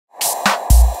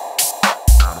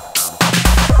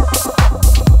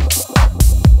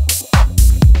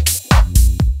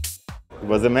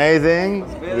was amazing. It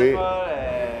was beautiful.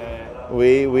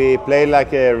 We played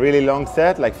like a really long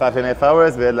set, like 5.5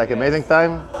 hours. We had like amazing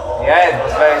time. Yeah, it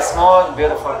was very smooth,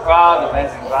 beautiful crowd,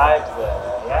 amazing vibes.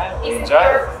 Yeah, we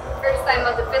enjoyed it. First time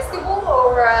at the festival,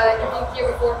 or you've been here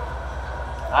before?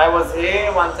 I was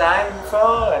here one time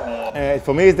before. And,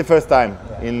 for me, it's the first time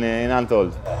in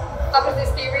Untold. How was the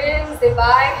experience, the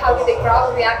vibe? How did the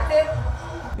crowd reacted?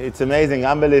 It's amazing,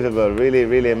 unbelievable, really,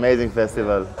 really amazing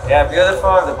festival. Yeah,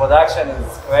 beautiful. The production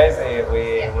is crazy.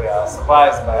 We are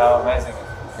surprised by how amazing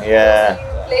it is. Yeah.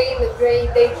 You playing the great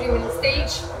Daydreaming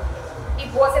stage.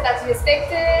 It wasn't as you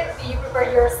expected. Did you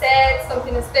prepare your set,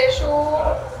 something special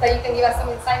that you can give us some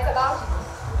insights about?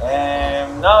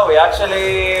 No, we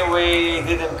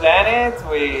didn't plan it.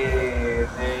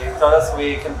 They told us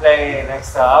we can play an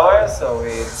extra hour, so we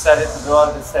decided to do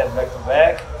all this set back to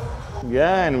back.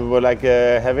 Yeah, and we were like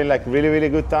having like really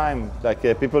good time. Like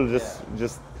people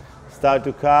just started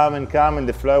to come, and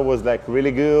the flow was like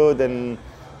really good, and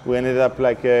we ended up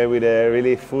like with a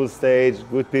really full stage,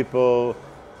 good people,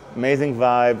 amazing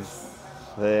vibes,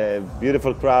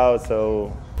 beautiful crowd.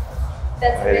 So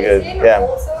that's amazing. Good. Yeah.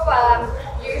 Also,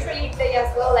 you usually play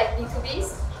as well like B2Bs.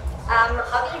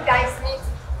 How do you guys meet?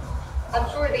 I'm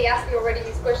sure they asked you already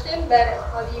this question, but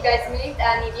how do you guys meet,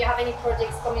 and if you have any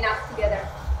projects coming up together?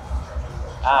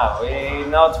 We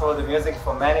know through the music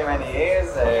for many years.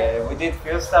 We did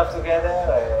few stuff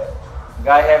together.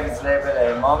 Guy had his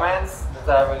label Moments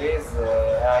that I released.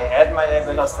 I had my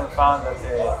label Lost and Found that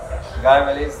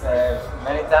Guy released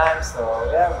many times. So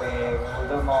yeah, we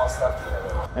will do more stuff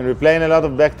together. And we're playing a lot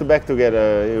of back-to-back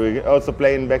together. We're also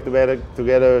playing back-to-back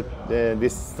together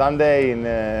this Sunday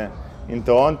in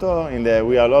Toronto in the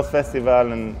We Are Lost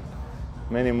Festival, and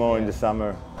many more in the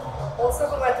summer. Also,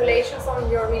 congratulations on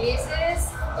your releases.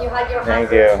 You had your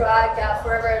handful track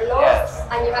Forever Lost,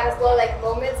 and you had as well like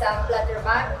Moments and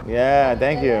Platterback. Yeah,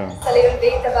 thank you. Just a little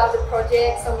bit about the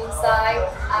project, some insight,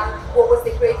 what was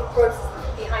the creative process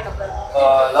behind of them?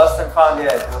 Lost and Found,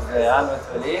 yeah, it was the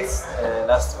 100th release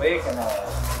last week, and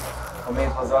for me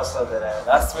it was also the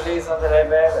last release on the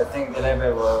label. I think the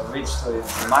label will reach to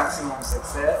its maximum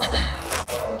success.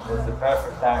 It was the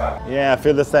perfect time. Yeah, I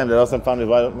feel the same. The Lost and Found is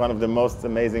one of the most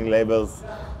amazing labels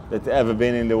that's ever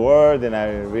been in the world, and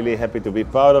I'm really happy to be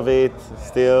part of it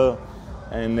still.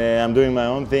 And I'm doing my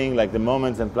own thing, like the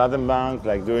Moments and Plattenbank,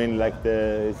 like doing like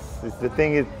it's the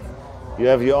thing is, you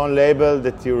have your own label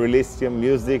that you release your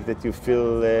music that you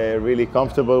feel really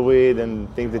comfortable with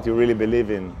and things that you really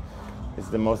believe in. It's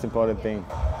the most important thing.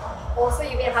 Also,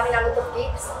 you've been having a lot of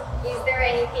gigs. Is there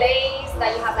any place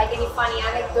that you have like any funny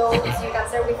anecdotes you can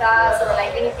share with us, or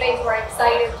like any place we're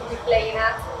excited to be playing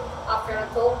at after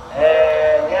Untold?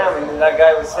 Yeah, I mean, like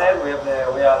I said, we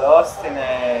are lost in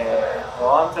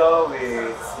Toronto.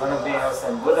 It's going to be also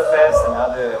in Budapest and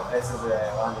other places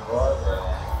around the world.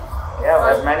 Yeah,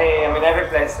 we have many. I mean, every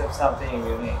place has something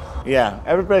unique. Yeah,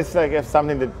 every place like has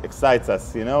something that excites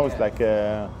us. You know, it's like.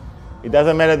 It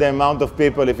doesn't matter the amount of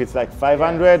people, if it's like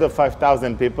 500 or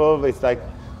 5,000 people, it's like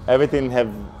everything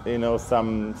have, you know,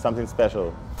 something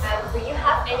special. Do you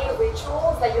have any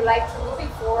rituals that you like to do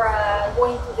before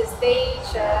going to the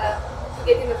stage to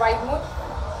get in the right mood?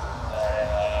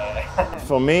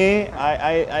 For me,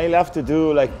 I love to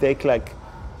do take like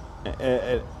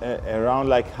around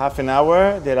like half an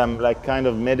hour that I'm like kind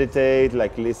of meditate,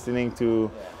 like listening to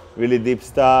really deep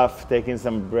stuff, taking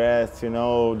some breaths, you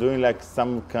know, doing like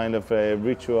some kind of a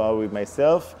ritual with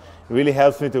myself. It really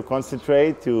helps me to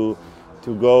concentrate, to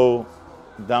go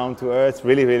down to earth.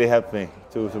 Really helps me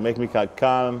to make me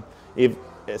calm,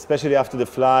 especially after the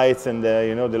flights and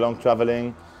you know, the long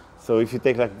traveling. So if you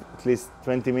take like at least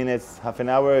 20 minutes, half an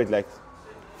hour, it's like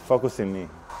focusing me.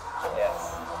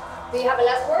 Yes. Do you have a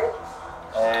last word?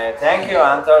 Thank you,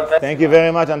 Untold. Thank you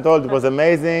very much, Untold. It was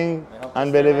amazing,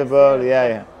 unbelievable.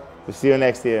 Yeah. We'll see you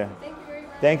next year. Thank you very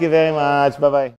much. Thank you very much. Bye-bye.